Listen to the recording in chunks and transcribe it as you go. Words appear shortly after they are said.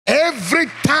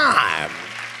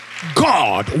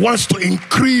God wants to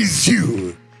increase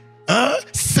you,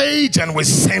 Satan will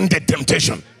send a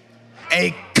temptation,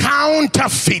 a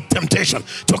counterfeit temptation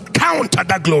to counter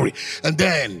that glory, and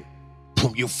then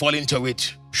boom, you fall into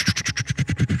it.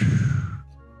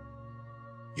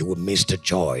 You will miss the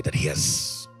joy that he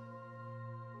has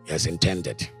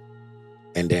intended,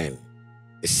 and then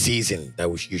a season that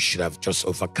you should have just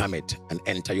overcome it and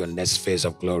enter your next phase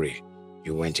of glory,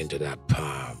 you went into that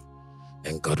palm,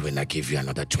 and God will not give you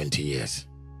another 20 years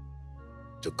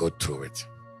to go through it.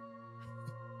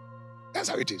 That's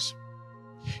how it is.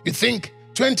 You think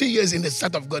 20 years in the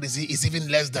sight of God is even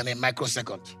less than a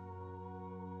microsecond.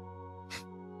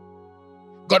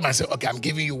 God might say, okay, I'm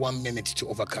giving you 1 minute to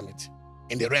overcome it.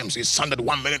 In the realms, it sounded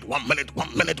 1 minute, 1 minute,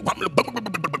 1 minute, 1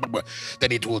 minute.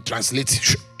 Then it will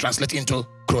translate into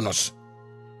chronos,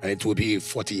 and it will be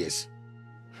 40 years.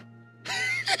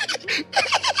 40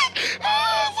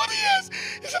 years.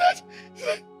 Isn't that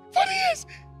 40 years?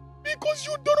 Because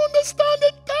you don't understand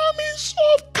the timings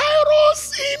of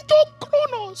kairos into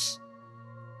chronos.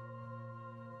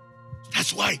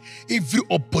 That's why every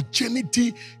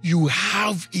opportunity you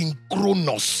have in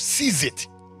chronos, seize it.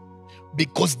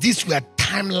 Because these were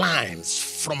timelines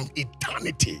from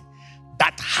eternity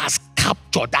that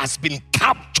has been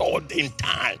captured in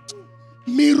time.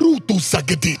 Mirutu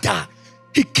Sagedita,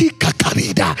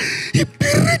 Ikikakarida,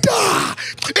 Ibirida,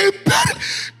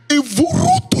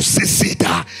 Ivurutu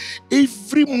Sesida.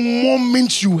 Every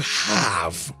moment you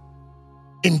have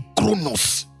in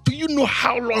chronos, do you know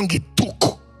how long it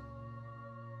took?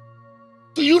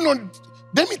 Do you know?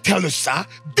 Let me tell you, sir,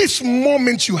 this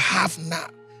moment you have now,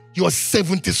 you're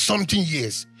 70-something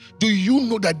years. Do you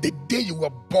know that the day you were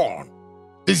born,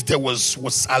 this day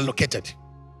was allocated?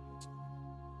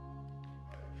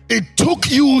 It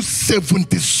took you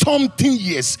 70-something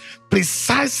years,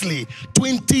 precisely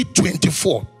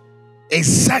 2024,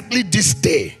 exactly this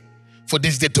day, for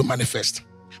this day to manifest.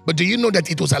 But do you know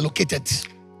that it was allocated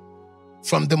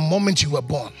from the moment you were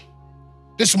born?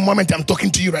 This moment I'm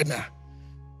talking to you right now.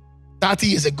 30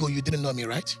 years ago, you didn't know me,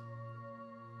 right?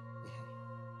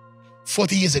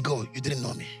 40 years ago, you didn't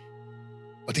know me.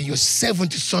 But in your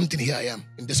 70-something, here I am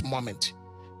in this moment.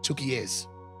 It took years.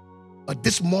 But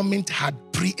this moment had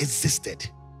pre-existed.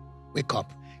 Wake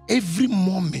up. Every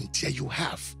moment that you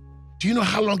have, do you know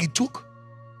how long it took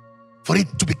for it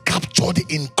to be captured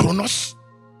in chronos?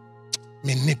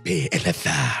 Menepe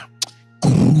elefa,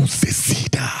 guru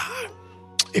sesida,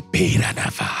 epera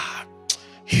nava,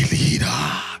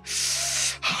 hilida,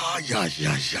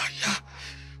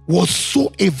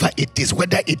 whatsoever it is,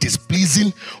 whether it is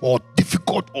pleasing or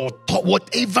difficult or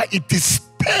whatever it is,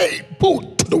 stay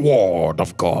put to the word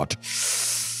of God.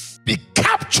 Be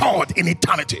captured in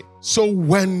eternity. So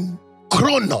when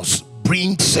chronos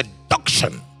brings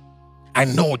seduction, I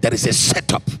know there is a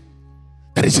setup,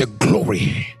 there is a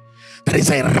glory, there is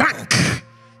a rank,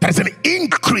 there is an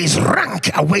increased rank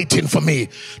awaiting for me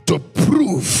to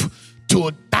prove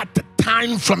to that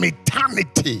time from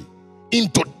eternity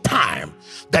into time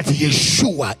that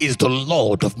Yeshua is the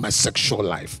Lord of my sexual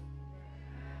life.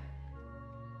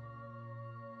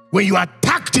 When you are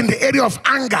attacked in the area of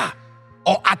anger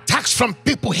or attacks from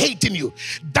people hating you,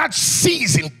 that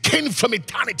season came from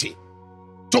eternity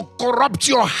to corrupt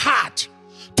your heart,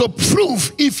 to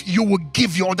prove if you will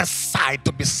give your other side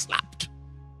to be slapped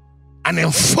and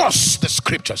enforce the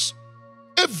scriptures.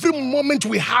 Every moment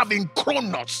we have in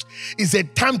chronos is a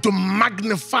time to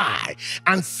magnify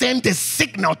and send a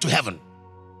signal to heaven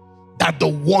that the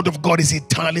word of God is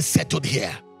eternally settled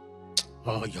here.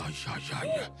 Oh, yeah.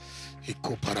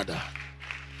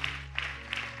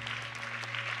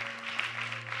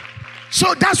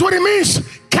 So that's what it means.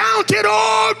 Count it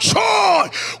all joy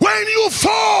when you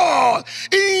fall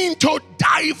into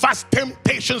diverse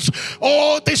temptations.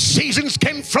 All the seasons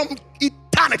came from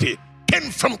eternity, came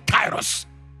from kairos,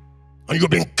 and you've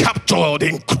been captured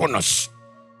in chronos.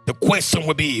 The question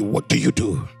will be, what do you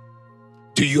do?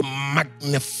 Do you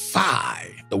magnify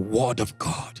the word of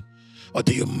God, or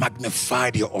do you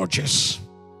magnify your urges?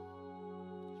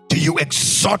 Do you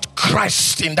exalt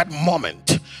Christ in that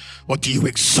moment, or do you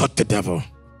exalt the devil?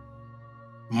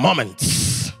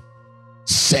 Moments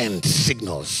send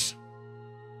signals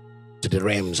to the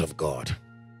realms of God.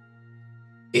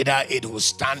 Either it will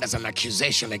stand as an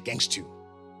accusation against you,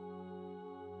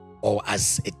 or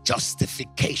as a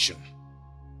justification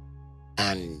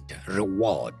and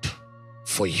reward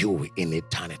for you in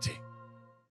eternity.